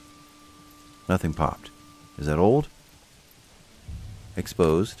 Nothing popped. Is that old?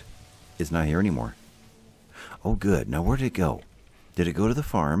 Exposed is not here anymore. Oh, good. Now, where did it go? Did it go to the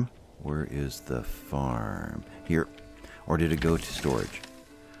farm? Where is the farm? Here. Or did it go to storage?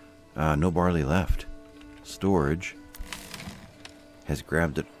 No barley left. Storage has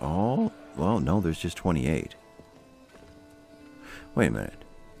grabbed it all. Well, no, there's just 28. Wait a minute.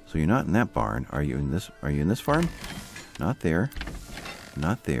 So you're not in that barn. Are you in this? Are you in this farm? Not there.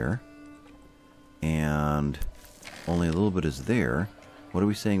 Not there. And only a little bit is there. What are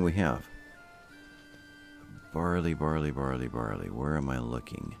we saying we have? Barley, barley, barley, barley. Where am I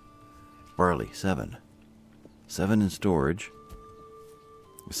looking? Barley, 7. 7 in storage.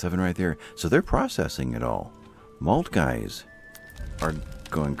 7 right there. So they're processing it all. Malt guys are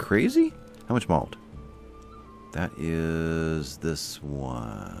going crazy? How much malt? That is this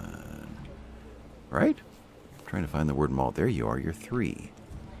one. Right? I'm trying to find the word malt. There you are. You're 3.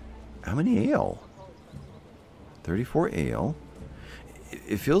 How many ale? 34 ale.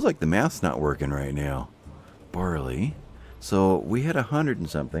 It feels like the math's not working right now. Barley. So we had 100 and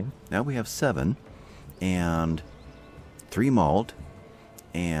something. Now we have 7. And 3 malt.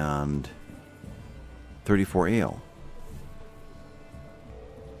 And 34 ale.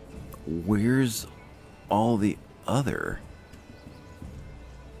 Where's all the other?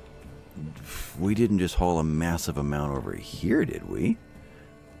 We didn't just haul a massive amount over here, did we?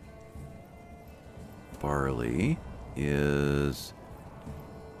 Barley is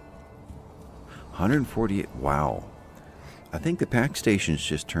 148. Wow. I think the pack station's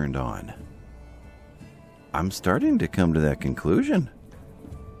just turned on. I'm starting to come to that conclusion.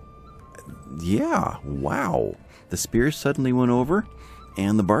 Yeah, wow. The spears suddenly went over,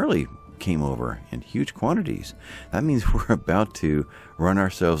 and the barley came over in huge quantities. That means we're about to run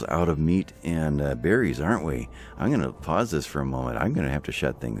ourselves out of meat and berries, aren't we? I'm going to pause this for a moment. I'm going to have to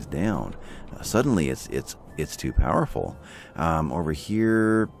shut things down. Suddenly, it's too powerful. Over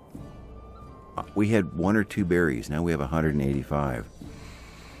here, we had 1 or 2 berries. Now we have 185.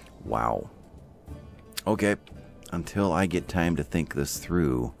 Wow. Okay, until I get time to think this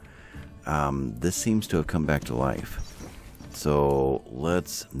through, this seems to have come back to life. So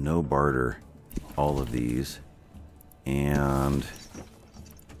let's no barter all of these, and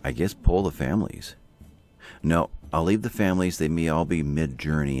I guess pull the families. No, I'll leave the families. They may all be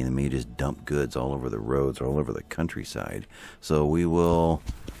mid-journey, and they may just dump goods all over the roads, all over the countryside. So we will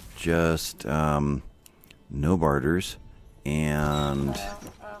just no barters, and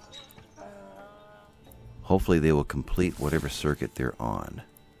hopefully they will complete whatever circuit they're on.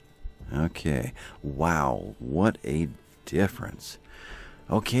 Okay. Wow, what a difference.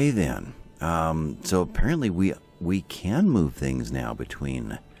 Okay then. So apparently we can move things now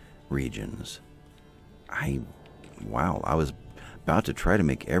between regions. Wow, I was about to try to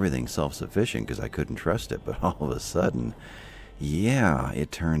make everything self-sufficient because I couldn't trust it, but all of a sudden, yeah,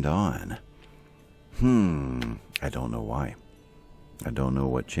 it turned on. I don't know why. I don't know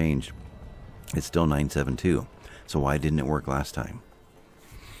what changed. It's still 972. So why didn't it work last time?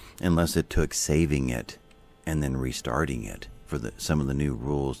 Unless it took saving it and then restarting it for some of the new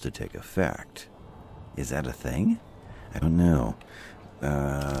rules to take effect. Is that a thing? I don't know.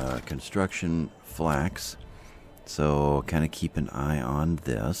 Construction flax. So kind of keep an eye on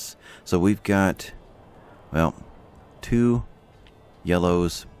this. So we've got, well, 2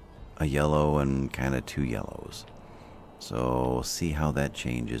 yellows, a yellow, and kind of 2 yellows. So we'll see how that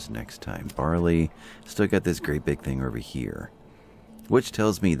changes next time. Barley, still got this great big thing over here, which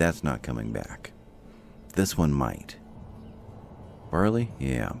tells me that's not coming back. This one might. Barley?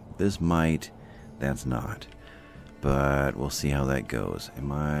 Yeah, this might. That's not. But we'll see how that goes.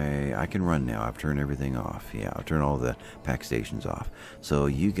 I can run now. I've turned everything off. Yeah, I've turned all the pack stations off. So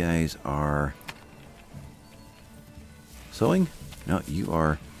you guys are sowing? No, you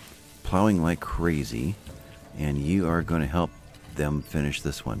are plowing like crazy. And you are going to help them finish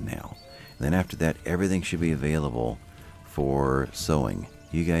this one now. And then after that, everything should be available for sowing.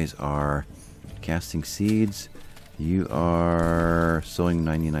 You guys are casting seeds. You are sowing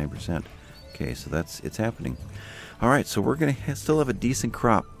 99%. Okay, so it's happening. Alright, so we're going to still have a decent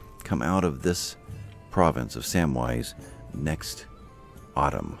crop come out of this province of Samwise next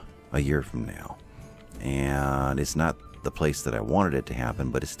autumn, a year from now. And it's not the place that I wanted it to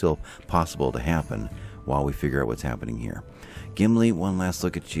happen, but it's still possible to happen while we figure out what's happening here. Gimli, one last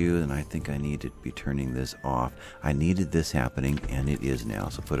look at you, and I think I need to be turning this off. I needed this happening, and it is now.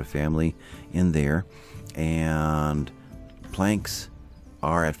 So put a family in there, and planks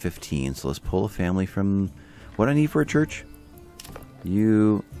are at 15. So let's pull a family from what I need for a church.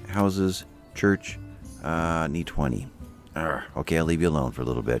 You, houses, church, need 20. Okay, I'll leave you alone for a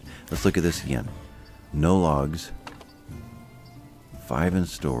little bit. Let's look at this again. No logs. 5 in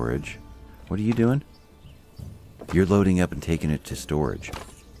storage. What are you doing? You're loading up and taking it to storage.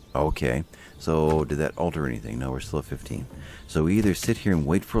 Okay. So did that alter anything? No, we're still at 15. So we either sit here and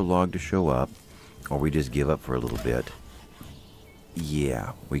wait for a log to show up, or we just give up for a little bit.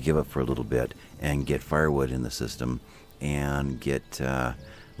 Yeah, we give up for a little bit and get firewood in the system and get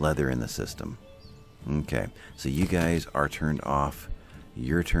leather in the system. Okay, so you guys are turned off.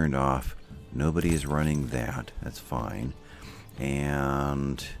 You're turned off. Nobody is running that. That's fine.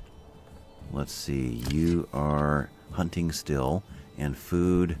 And let's see. You are hunting still. And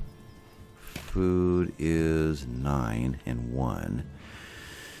food is 9 and 1.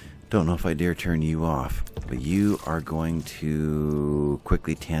 Don't know if I dare turn you off. But you are going to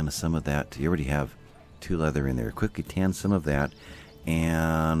quickly tan some of that. You already have 2 leather in there. Quickly tan some of that.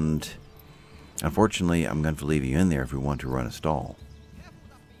 And unfortunately, I'm going to leave you in there if we want to run a stall.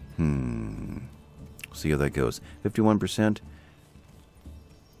 See how that goes. 51%,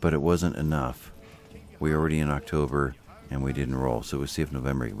 but it wasn't enough. We're already in October, and we didn't roll. So we'll see if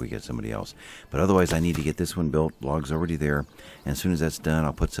November we get somebody else. But otherwise, I need to get this one built. Log's already there. And as soon as that's done,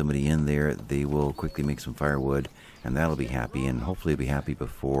 I'll put somebody in there. They will quickly make some firewood, and that'll be happy. And hopefully it'll be happy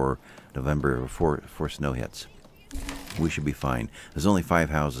before November, before snow hits. We should be fine. There's only 5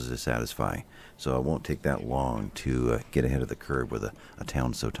 houses to satisfy, so it won't take that long to get ahead of the curve with a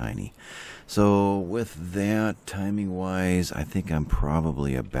town so tiny. So with that, timing-wise, I think I'm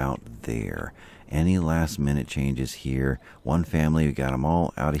probably about there. Any last-minute changes here? One family, we got them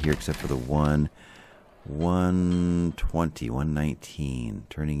all out of here except for the one. 120, 119,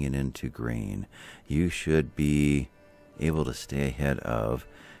 turning it into grain. You should be able to stay ahead of.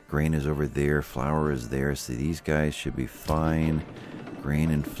 Grain is over there, flour is there, so these guys should be fine. Grain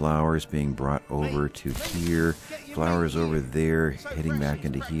and flour is being brought over to here. Flour is over there, heading back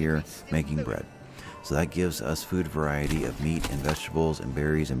into here, making bread. So that gives us food variety of meat and vegetables and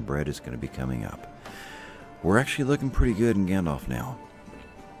berries, and bread is going to be coming up. We're actually looking pretty good in Gandalf now.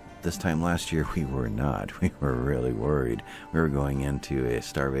 This time last year we were not. We were really worried. We were going into a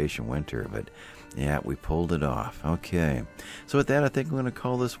starvation winter, but yeah, we pulled it off. Okay. So with that, I think I'm going to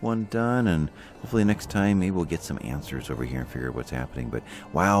call this one done, and hopefully next time maybe we'll get some answers over here and figure out what's happening. But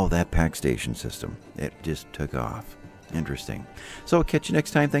wow, that pack station system. It just took off. Interesting. So I'll catch you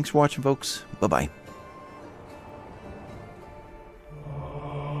next time. Thanks for watching, folks. Bye-bye.